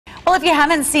Well, if you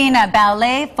haven't seen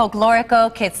ballet,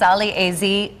 folklorico, quetzali,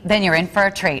 az, then you're in for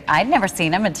a treat. I'd never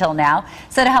seen them until now.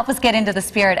 So to help us get into the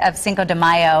spirit of Cinco de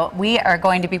Mayo, we are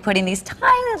going to be putting these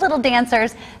tiny little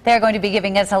dancers. They're going to be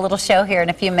giving us a little show here in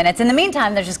a few minutes. In the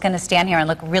meantime, they're just going to stand here and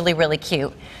look really, really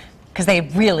cute. Because they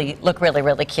really look really,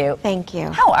 really cute. Thank you.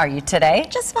 How are you today?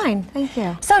 Just fine, thank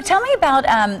you. So tell me about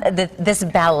this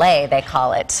ballet, they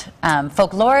call it.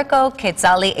 Folklorico,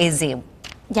 quetzali, az.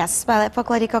 Yes, ballet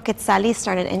folklorico quetzali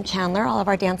started in Chandler. All of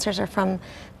our dancers are from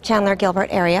Chandler, Gilbert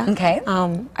area. Okay.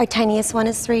 Our tiniest one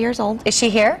is 3 years old. Is she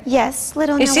here? Yes,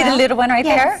 little Is she the little one right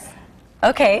yes. there?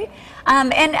 Okay.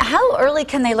 And how early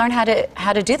can they learn how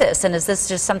to do this? And is this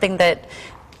just something that...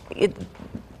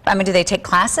 I mean, do they take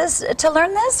classes to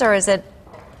learn this, or is it?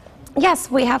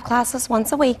 Yes, we have classes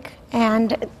once a week,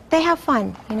 and they have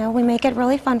fun. You know, we make it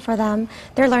really fun for them.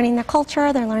 They're learning the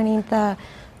culture, they're learning the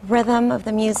rhythm of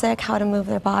the music, how to move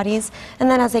their bodies, and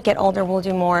then as they get older, we'll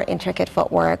do more intricate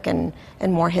footwork and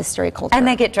more history, culture. And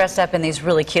they get dressed up in these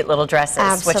really cute little dresses,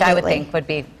 Absolutely. which I would think would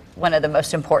be one of the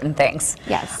most important things.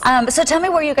 Yes. So tell me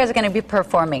where you guys are going to be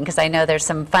performing, because I know there's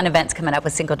some fun events coming up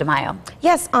with Cinco de Mayo.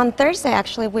 Yes, on Thursday,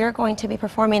 actually, we're going to be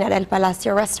performing at El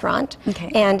Palacio restaurant,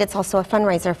 okay. And it's also a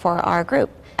fundraiser for our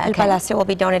group. Okay. El Palacio will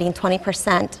be donating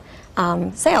 20%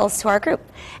 sales to our group.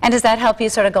 And does that help you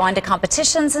sort of go on to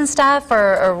competitions and stuff,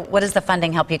 or what does the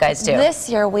funding help you guys do? This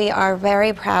year, we are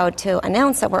very proud to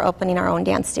announce that we're opening our own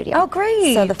dance studio. Oh,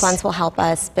 great. So the funds will help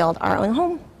us build our own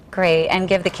home. Great, and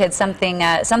give the kids something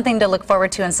something to look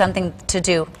forward to and something to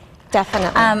do.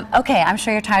 Definitely. Okay, I'm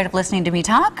sure you're tired of listening to me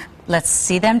talk. Let's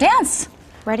see them dance.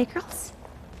 Ready, girls?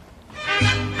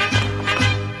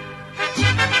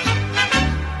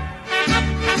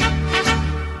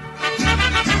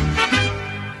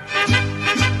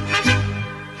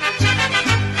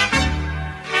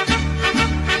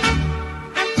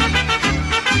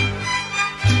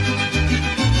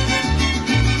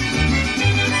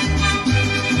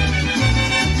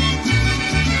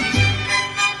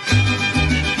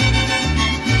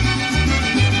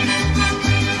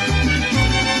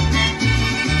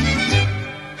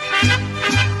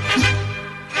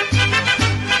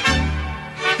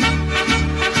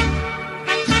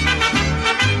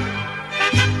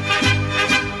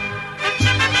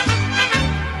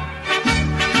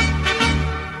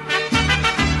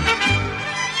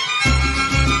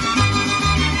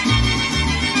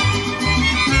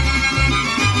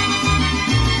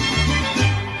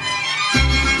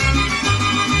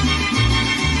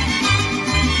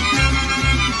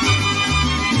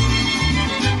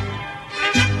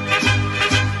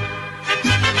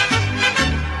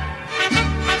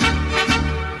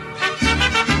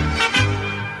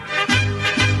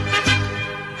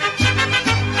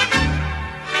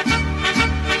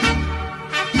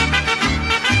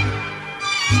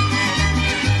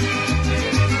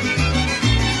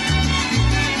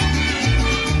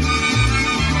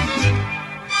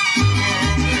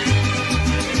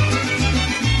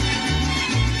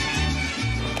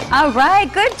 All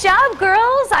right, good job,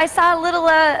 girls. I saw a little,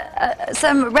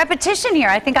 some repetition here.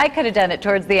 I think I could have done it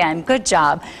towards the end. Good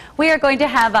job. We are going to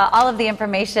have all of the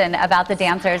information about the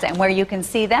dancers and where you can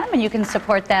see them and you can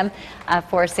support them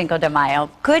for Cinco de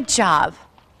Mayo. Good job.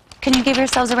 Can you give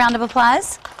yourselves a round of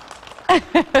applause?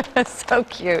 So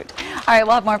cute. All right,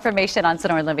 we'll have more information on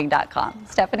SonoraLiving.com.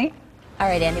 Stephanie? All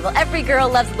right, Andy. Well, every girl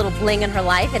loves a little bling in her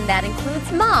life, and that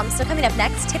includes moms. So coming up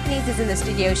next, Tiffany's is in the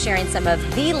studio sharing some of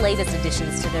the latest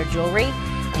additions to their jewelry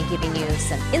and giving you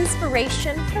some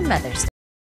inspiration for Mother's Day.